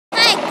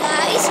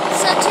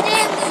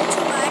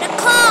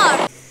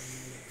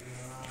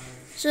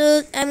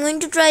So I'm going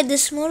to try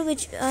this mode,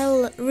 which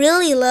I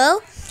really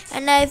love,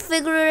 and I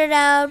figured it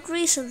out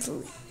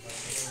recently.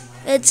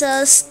 It's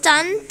a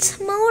stunt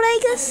mode, I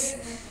guess.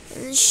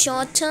 In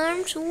short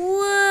terms.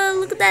 Whoa,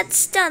 look at that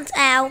stunt.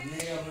 Ow.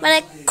 But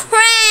I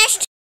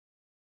crashed.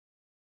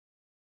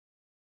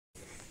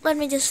 Let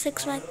me just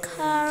fix my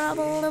car up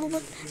a little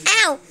bit.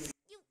 Ow!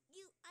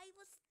 I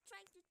was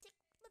trying to take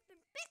a flippin'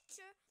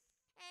 picture,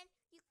 and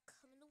you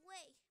come in the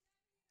way.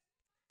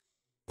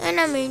 And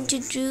I'm going to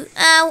do,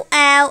 owie,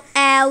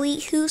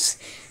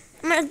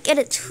 I'm gonna get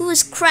it, who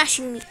is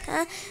crashing me,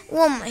 huh?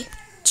 Oh my,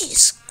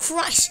 Jesus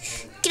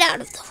Christ, get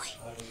out of the way.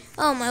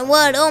 Oh my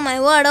word,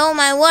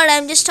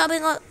 I'm just top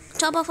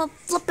off a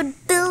flippin'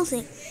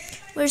 building.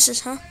 Where's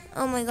this, huh?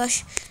 Oh my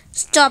gosh,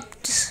 stop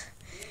this.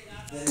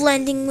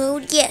 Blending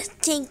mode, yeah,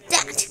 take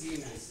that.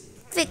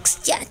 Fix,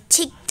 yeah,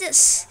 take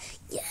this.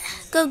 Yeah,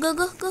 go. I'm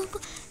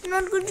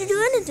not going to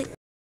do anything.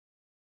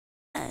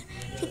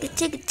 Take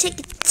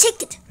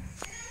it.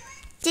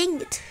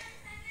 Dang it.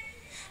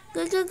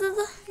 Go.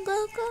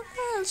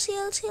 I'll see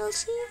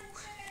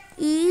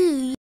you.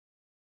 Ooh.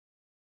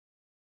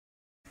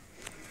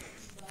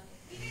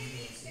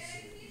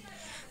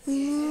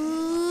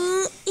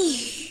 Ooh.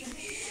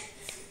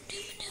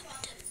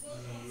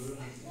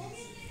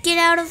 Get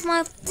out of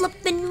my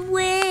flippin'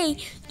 way,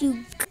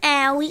 you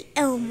owie.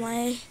 Oh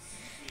my.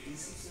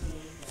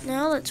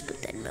 Now let's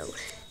put that mode.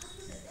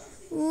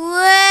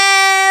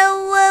 Whoa.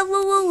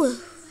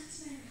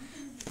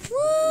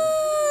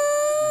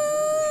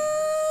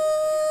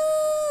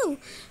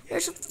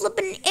 There's a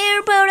flippin'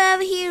 airboat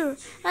over here.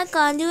 I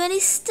can't do any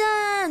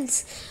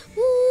stunts.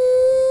 Woo!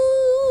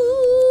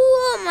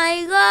 Oh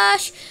my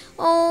gosh.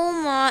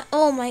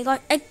 Oh my god.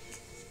 Are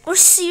you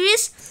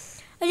serious?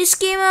 I just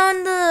came out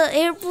in the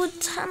airport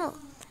tunnel.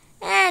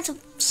 It's a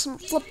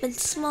flippin'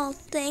 small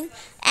thing.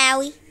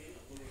 Owie.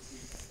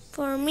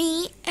 For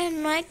me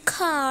and my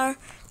car.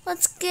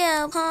 Let's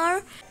go,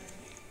 car.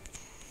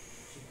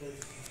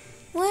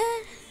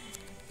 What?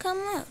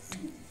 Come out.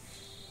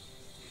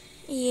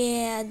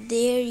 Yeah,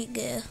 there you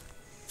go.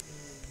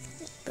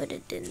 Put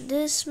it in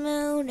this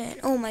mode and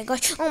oh my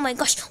gosh,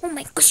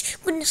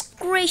 goodness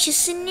gracious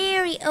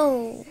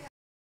scenario.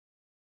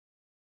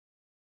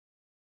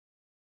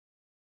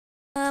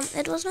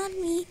 It was not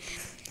me.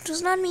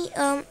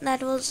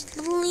 That was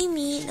literally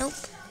me. Nope.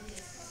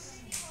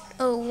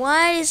 Oh,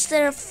 why is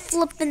there a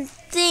flippin'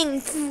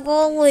 thing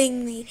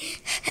following me?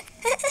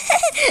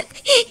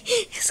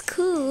 It's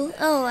cool.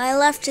 Oh, I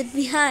left it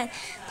behind.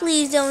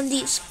 Please don't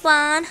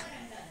despawn.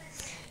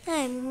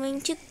 I'm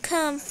going to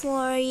come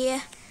for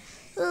you.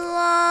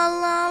 La.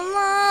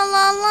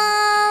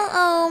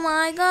 Oh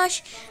my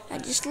gosh. I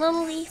just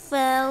literally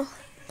fell.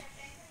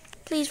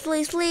 Please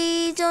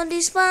don't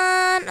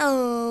despawn.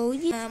 Oh,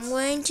 yeah. I'm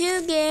going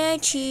to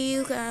get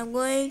you. Let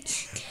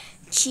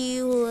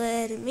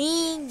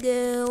me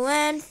go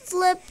and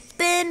flip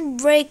and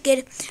break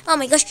it. Oh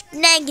my gosh,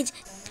 dang it.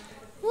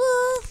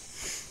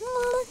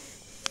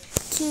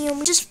 Can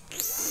you just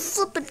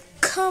flip and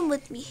come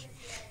with me?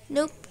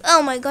 Nope.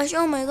 Oh my gosh.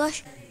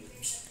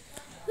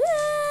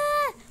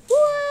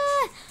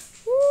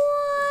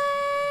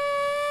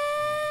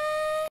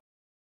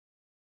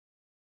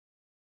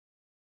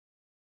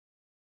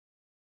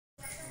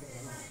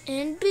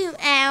 And boom,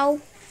 ow.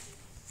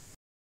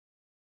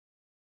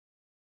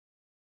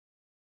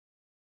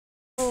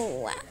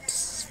 Oh wow,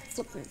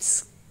 flipping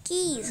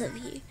skis over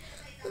here.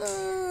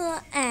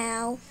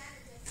 Ow.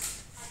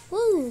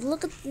 Woo,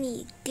 look at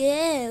me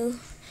go.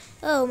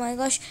 Oh my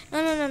gosh.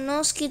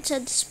 No skids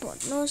at the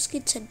spot. No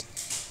skids at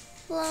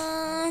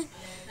fly.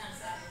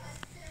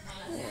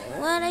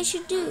 What I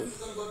should do?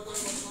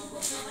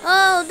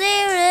 Oh,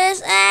 there it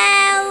is.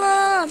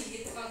 Ow.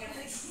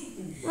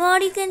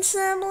 What you can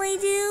simply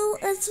do,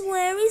 it's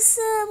very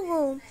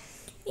simple.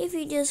 If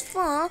you just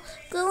fall,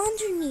 go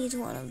underneath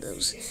one of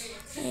those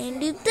and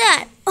do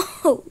that.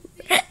 Oh,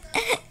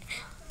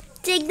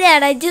 take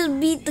that. I just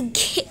beat the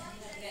game.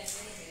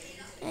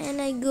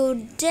 And I go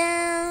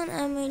down.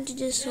 I'm going to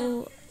just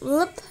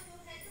flip.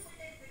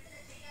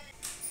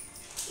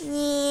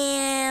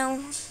 Yeah.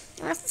 I'm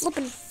gonna flip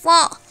and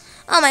fall.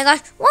 Oh my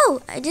gosh.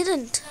 Whoa, I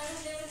didn't.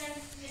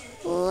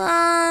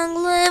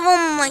 Long live. Oh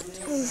my.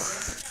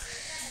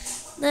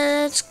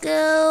 Let's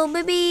go,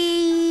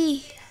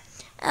 baby.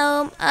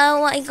 Oh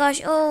my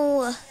gosh.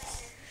 Oh.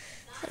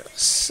 That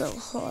was so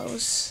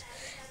close.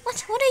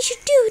 What I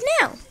should do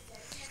now?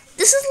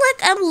 This is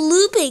like I'm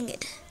looping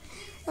it.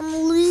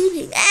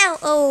 Ow.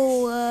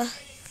 Oh.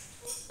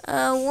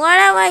 What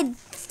have I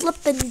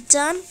flippin'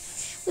 done?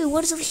 Wait,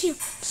 what is over here?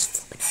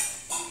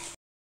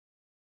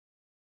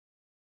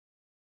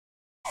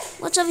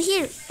 What's over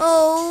here?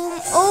 Oh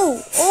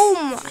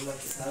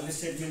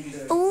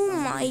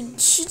my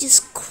Jesus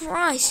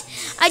Christ.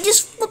 I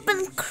just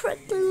flippin'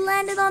 correctly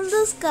landed on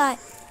this guy.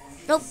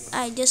 Nope,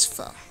 I just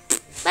fell.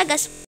 Bye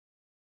guys.